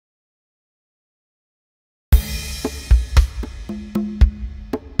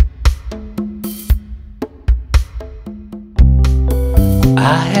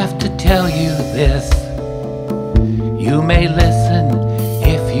I have to tell you this. You may listen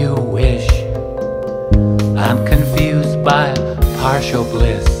if you wish. I'm confused by partial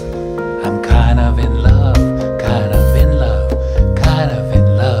bliss. I'm kind of in love, kind of in love, kind of in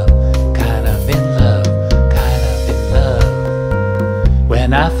love, kind of in love, kind of in love.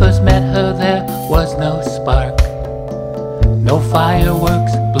 When I first met her, there was no spark, no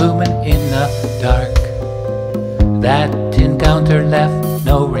fireworks blooming in the dark. That encounter left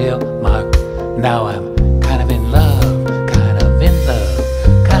no real mark. Now I'm kind of in love, kind of in love,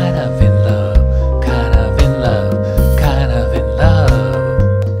 kind of in love, kind of in love, kind of in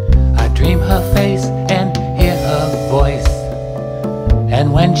love. I dream her face and hear her voice,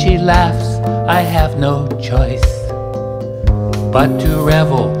 and when she laughs I have no choice but to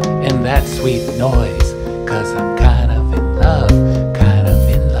revel in that sweet noise. 'Cause I'm kind of in love, kind of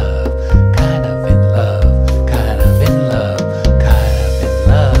in love, kind of in love, kind of in love, kind of in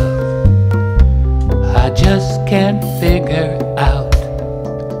love. I just can't figure out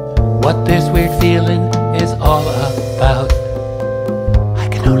what this weird feeling is all about. I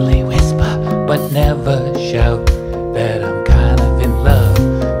can only whisper but never shout that I'm kind of in love,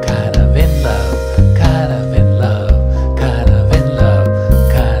 kind of in love, kind of in love, kind of in love,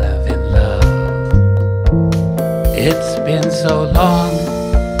 kind of in love. It's been so long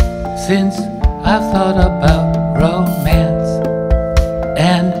since I've thought about romance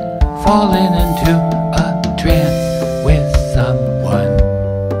and falling into a trance with someone.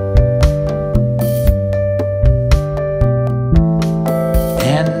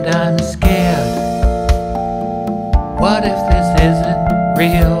 And I'm scared. What if this isn't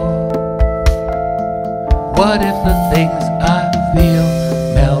real? What if the things I feel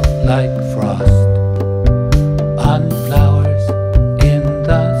melt like frost on flowers in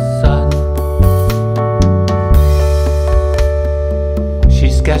the sun? She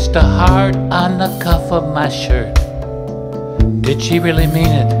sketched a heart on the cuff of my shirt. Did she really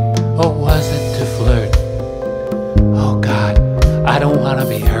mean it, or was it to flirt? Oh God, I don't want to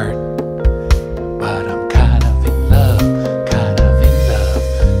be hurt, but I'm kind of in love, kind of in love,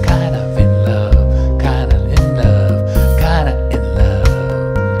 kind of in love, kind of in love, kind of in love.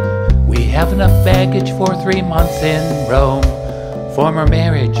 We have enough baggage for 3 months in Rome, former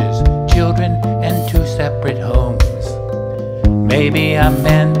marriages, children, and 2 separate homes. Maybe I'm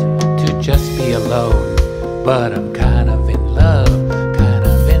meant to just be alone, but I'm kind of in love, kind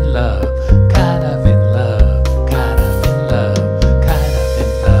of in love, kind of in love, kind of in love, kind of in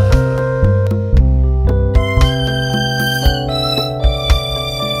love.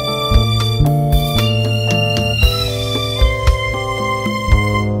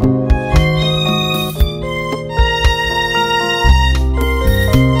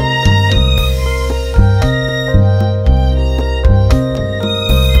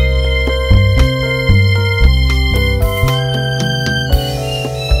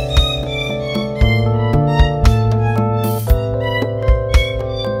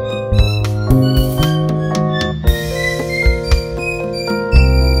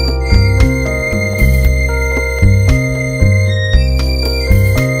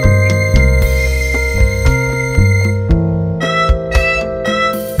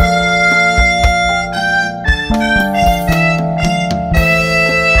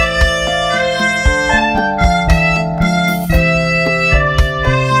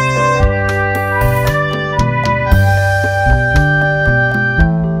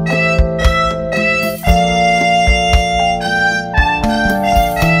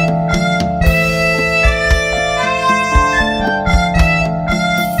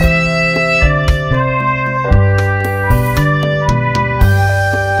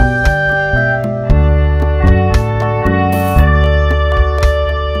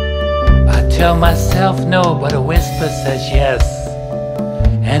 Tell myself no, but a whisper says yes.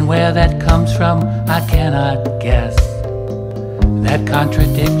 And where that comes from, I cannot guess. That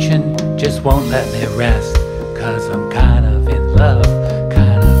contradiction just won't let me rest. 'Cause I'm kind of in love,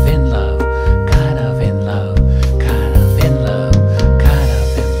 kind of in love, kind of in love, kind of in love, kind of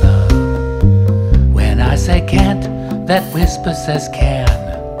in love. When I say can't, that whisper says can.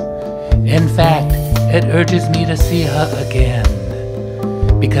 In fact, it urges me to see her again.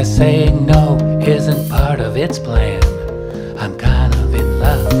 Because saying no isn't part of its plan. I'm kind